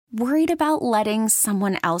Worried about letting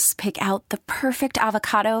someone else pick out the perfect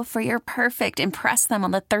avocado for your perfect impress them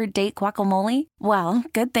on the third date guacamole? Well,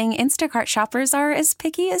 good thing Instacart shoppers are as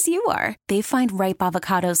picky as you are. They find ripe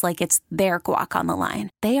avocados like it's their guac on the line.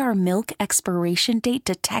 They are milk expiration date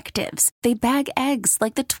detectives. They bag eggs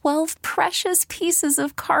like the 12 precious pieces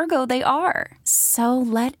of cargo they are. So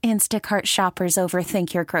let Instacart shoppers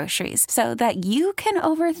overthink your groceries so that you can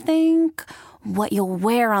overthink what you'll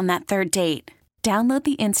wear on that third date. Download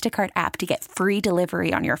the Instacart app to get free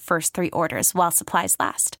delivery on your first 3 orders while supplies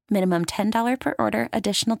last. Minimum $10 per order.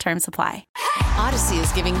 Additional terms apply. Odyssey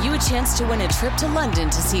is giving you a chance to win a trip to London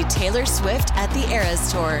to see Taylor Swift at the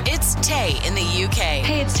Eras Tour. It's Tay in the UK.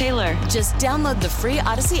 Hey, it's Taylor. Just download the free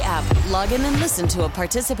Odyssey app, log in and listen to a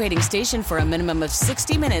participating station for a minimum of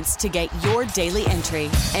 60 minutes to get your daily entry.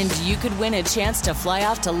 And you could win a chance to fly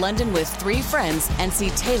off to London with 3 friends and see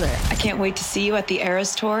Taylor. I can't wait to see you at the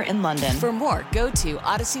Eras Tour in London. For more, go to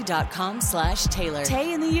odyssey.com/Taylor.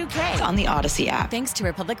 Tay in the UK. It's on the Odyssey app. Thanks to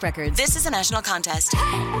Republic Records. This is a national contest.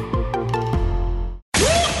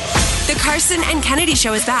 The Carson and Kennedy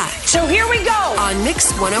Show is back. So here we go. On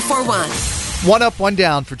Mix 104.1. One up, one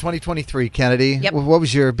down for 2023, Kennedy. Yep. What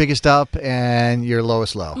was your biggest up and your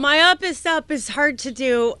lowest low? My up is hard to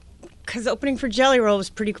do because opening for Jelly Roll was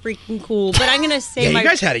pretty freaking cool. But I'm going to say you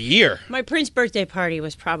guys had a year. My Prince birthday party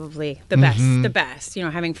was probably the best. The best. You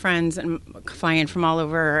know, having friends and flying in from all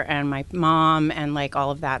over and my mom and like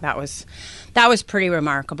all of that. That was pretty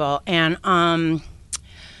remarkable. And I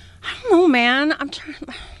don't know, man.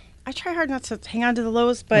 I try hard not to hang on to the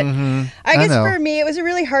lows, but I guess for me, it was a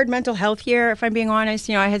really hard mental health year, if I'm being honest.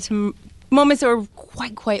 You know, I had some moments that were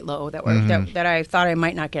quite low that were that I thought I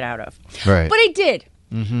might not get out of. Right. But I did.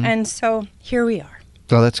 And so here we are.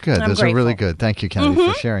 Oh, that's good. Those grateful. are really good. Thank you, Kennedy,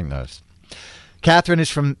 for sharing those. Catherine is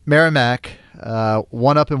from Merrimack.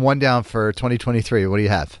 One up and one down for 2023. What do you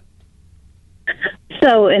have?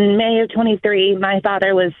 So in May of 23, my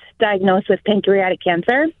father was diagnosed with pancreatic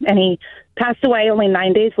cancer, and he passed away only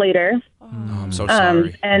 9 days later. Oh, I'm so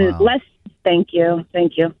sorry. And thank you.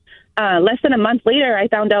 Less than a month later, I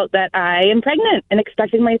found out that I am pregnant and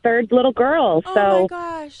expecting my third little girl. Oh, so, my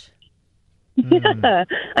gosh. Yeah,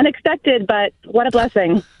 unexpected, but what a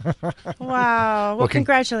blessing. Wow. Well,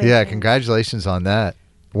 congratulations. Yeah, congratulations on that.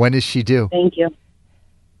 When is she due? Thank you.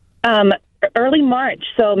 Early March,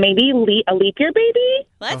 so maybe a leap year baby?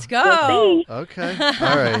 Let's go. Okay.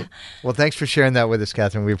 All right. Well, thanks for sharing that with us,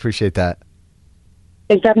 Catherine. We appreciate that.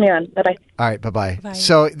 Thanks for having me on. Bye-bye. All right, bye-bye.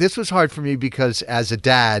 So this was hard for me because as a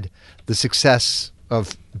dad, the success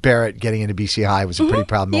of Barrett getting into BC High was a pretty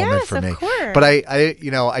proud moment for me. Of course. But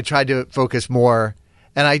I tried to focus more,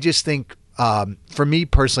 and I just think for me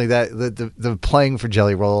personally, that the playing for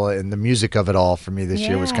Jelly Roll and the music of it all for me this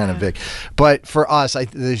year was kind of big. But for us,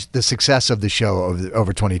 the success of the show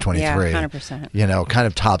over 2023, 100%. Kind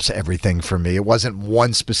of tops everything for me. It wasn't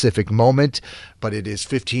one specific moment, but it is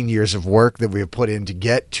 15 years of work that we have put in to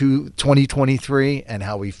get to 2023, and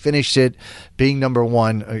how we finished it, being number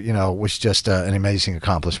one, was just an amazing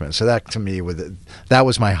accomplishment. So that to me, that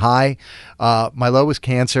was my high. My low was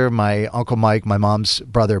cancer. My Uncle Mike, my mom's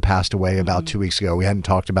brother, passed away about 2 weeks ago. We hadn't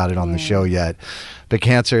talked about it on the show yet, but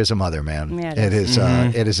cancer is a mother, man. Yeah, it is.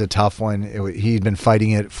 It is a tough one. He'd been fighting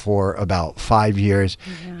it for about 5 years.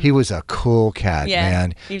 Yeah. He was a cool cat,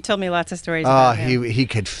 man. You've told me lots of stories about him. He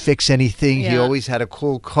could fix anything. Yeah. He always had a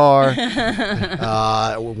cool car.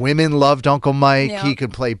 Women loved Uncle Mike. Yeah. He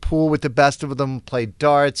could play pool with the best of them, play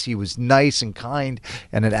darts. He was nice and kind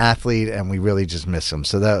and an athlete, and we really just miss him.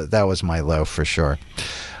 So that was my low for sure.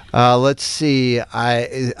 Let's see.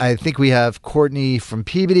 I think we have Courtney from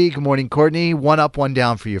Peabody. Good morning, Courtney. One up, one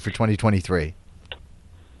down for you for 2023.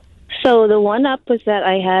 So the one up was that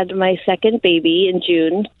I had my second baby in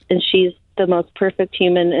June, and she's the most perfect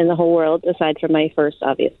human in the whole world, aside from my first,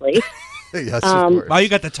 obviously. Yes, of course. Wow, you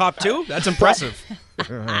got the top two? That's impressive.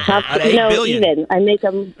 Top, even. I make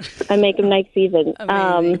them nice even.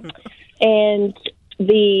 And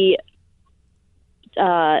the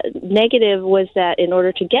negative was that in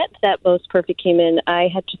order to get that most perfect human, I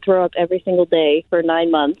had to throw up every single day for 9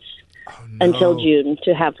 months until June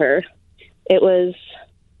to have her. It was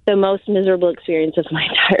the most miserable experience of my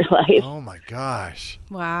entire life. Oh my gosh!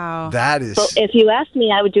 Wow, that is. Well, if you asked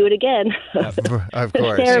me, I would do it again. Of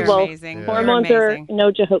course, terrible. You're amazing. Hormones are no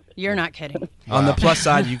joke. You're not kidding. On the plus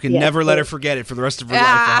side, you can never let her forget it for the rest of her life.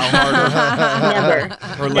 How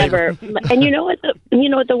hard never, never. And you know what?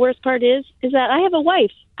 The worst part is that I have a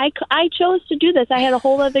wife. I chose to do this. I had a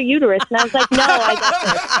whole other uterus, and I was like, no, I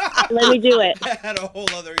got this. Let me do it. I had a whole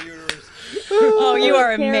other uterus. Oh, you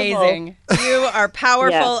are amazing. You are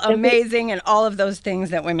powerful, amazing, and all of those things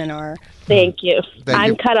that women are. Thank you. Thank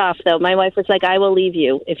you. Cut off, though. My wife was like, I will leave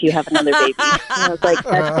you if you have another baby. And I was like,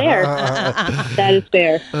 that's fair. That is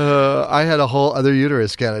fair. I had a whole other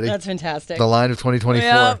uterus, Kennedy. That's fantastic. The line of 2024.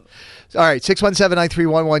 Yep. All right,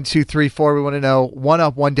 617-931-1234. We want to know 1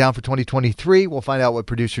 up, 1 down for 2023. We'll find out what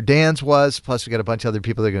producer Dan's was. Plus, we got a bunch of other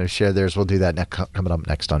people that are going to share theirs. We'll do that coming up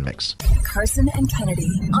next on Mix. Carson and Kennedy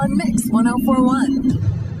on Mix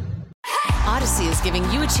 104.1. Odyssey is giving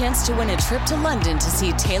you a chance to win a trip to London to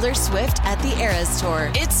see Taylor Swift at the Eras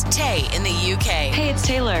Tour. It's Tay in the UK. Hey, it's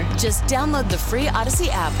Taylor. Just download the free Odyssey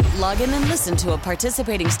app, log in and listen to a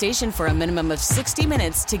participating station for a minimum of 60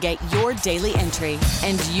 minutes to get your daily entry.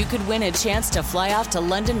 And you could win a chance to fly off to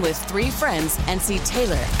London with 3 friends and see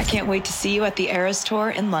Taylor. I can't wait to see you at the Eras Tour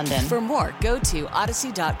in London. For more, go to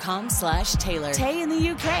odyssey.com/Taylor. Tay in the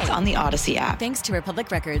UK. It's on the Odyssey app. Thanks to Republic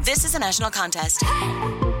Records. This is a national contest.